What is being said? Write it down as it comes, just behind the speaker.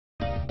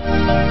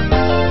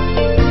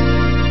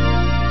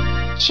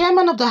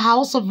Chairman of the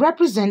House of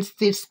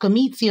Representatives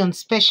Committee on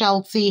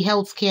Specialty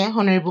Healthcare,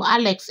 Honorable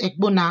Alex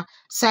Egbona,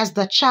 says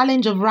the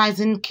challenge of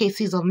rising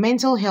cases of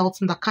mental health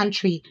in the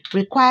country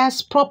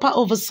requires proper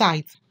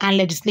oversight and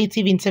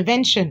legislative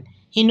intervention.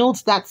 He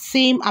notes that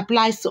same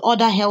applies to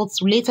other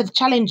health-related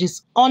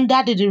challenges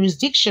under the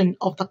jurisdiction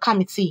of the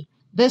committee.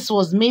 This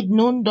was made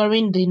known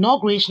during the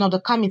inauguration of the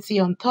committee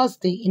on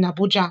Thursday in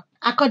Abuja.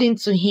 According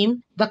to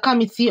him, the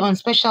Committee on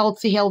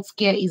Specialty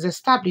Healthcare is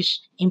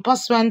established in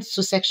pursuant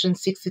to Section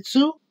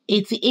 62,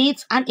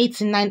 88 and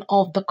 89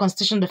 of the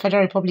Constitution of the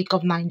Federal Republic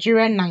of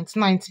Nigeria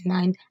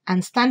 1999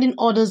 and standing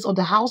orders of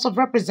the House of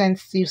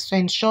Representatives to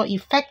ensure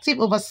effective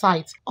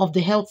oversight of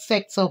the health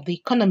sector of the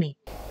economy.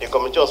 The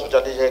Committee on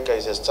Specialty Healthcare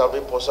is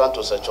established pursuant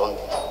to Section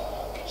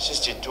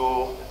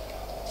 62,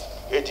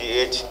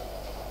 88,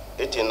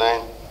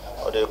 89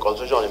 of the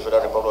Constitution of the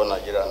Federal Republic of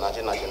Nigeria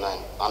 1999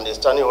 and the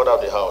standing order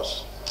of the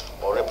House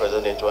of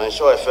Representatives to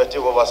ensure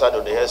effective oversight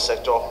of the health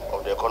sector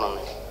of the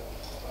economy.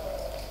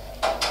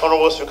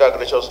 Honorable Speaker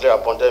graciously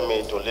appointed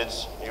me to lead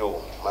you,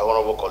 my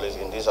honorable colleagues,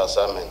 in this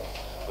assignment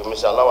with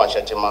Mr. Alawan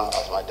Shetima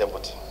as my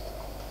deputy.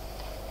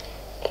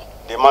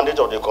 The mandate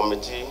of the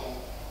committee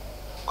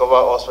covers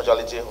all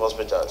specialty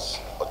hospitals,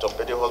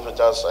 orthopedic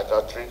hospitals,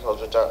 psychiatric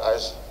hospitals,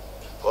 eyes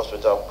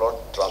hospital, blood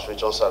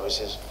transfusion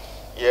services,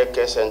 ear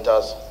care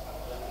centers,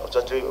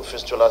 obstetric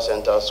fistula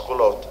centers,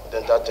 School of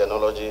Dental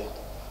Technology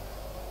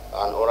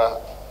and Oral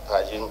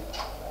Hygiene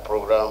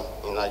Program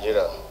in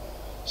Nigeria,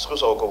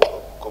 schools of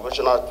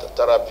occupational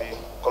therapy,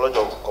 College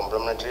of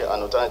Complementary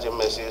and Alternative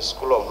Medicine,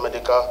 School of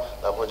Medical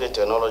Laboratory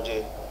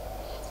Technology,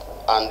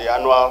 and the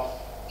annual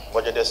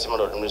budget estimate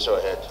of the Ministry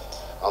of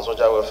Health and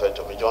Social Welfare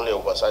to be jointly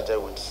oversighted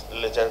with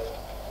related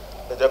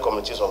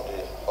committees of the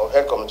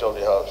Health Committee of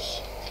the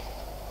House.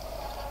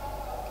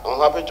 I'm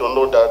happy to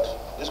note that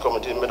this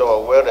committee is made up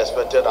of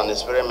well-respected and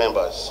experienced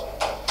members,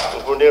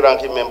 including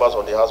ranking members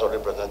of the House of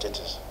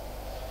Representatives.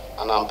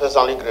 And I'm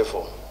personally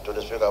grateful to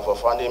the Speaker for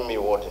finding me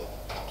worthy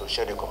to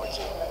chair the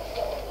committee.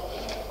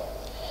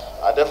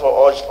 I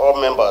therefore urge all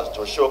members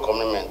to show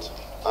commitment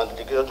and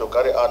dedication to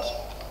carry out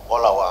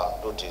all our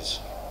duties.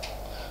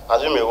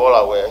 As you may well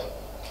aware,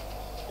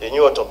 a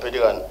new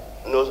orthopedic and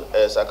new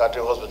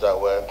psychiatric hospital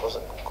were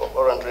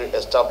currently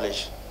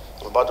established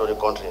in part of the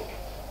country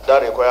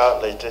that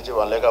require legislative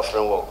and legal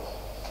framework.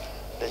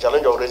 The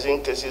challenge of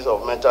raising cases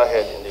of mental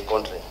health in the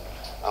country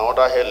and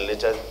other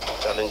health-related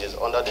challenges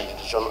under the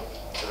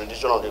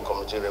jurisdiction of the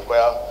committee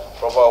require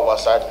proper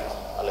oversight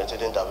and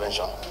legislative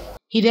intervention.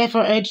 He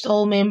therefore urged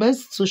all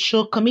members to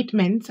show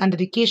commitment and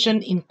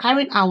dedication in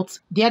carrying out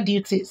their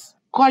duties,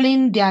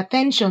 calling their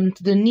attention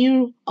to the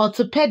new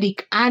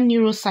orthopedic and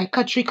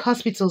neuropsychiatric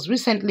hospitals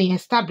recently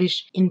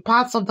established in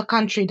parts of the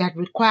country that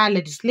require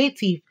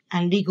legislative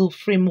and legal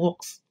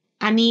frameworks.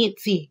 Annie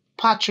T.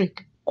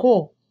 Patrick,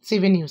 Core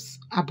TV News,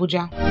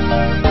 Abuja.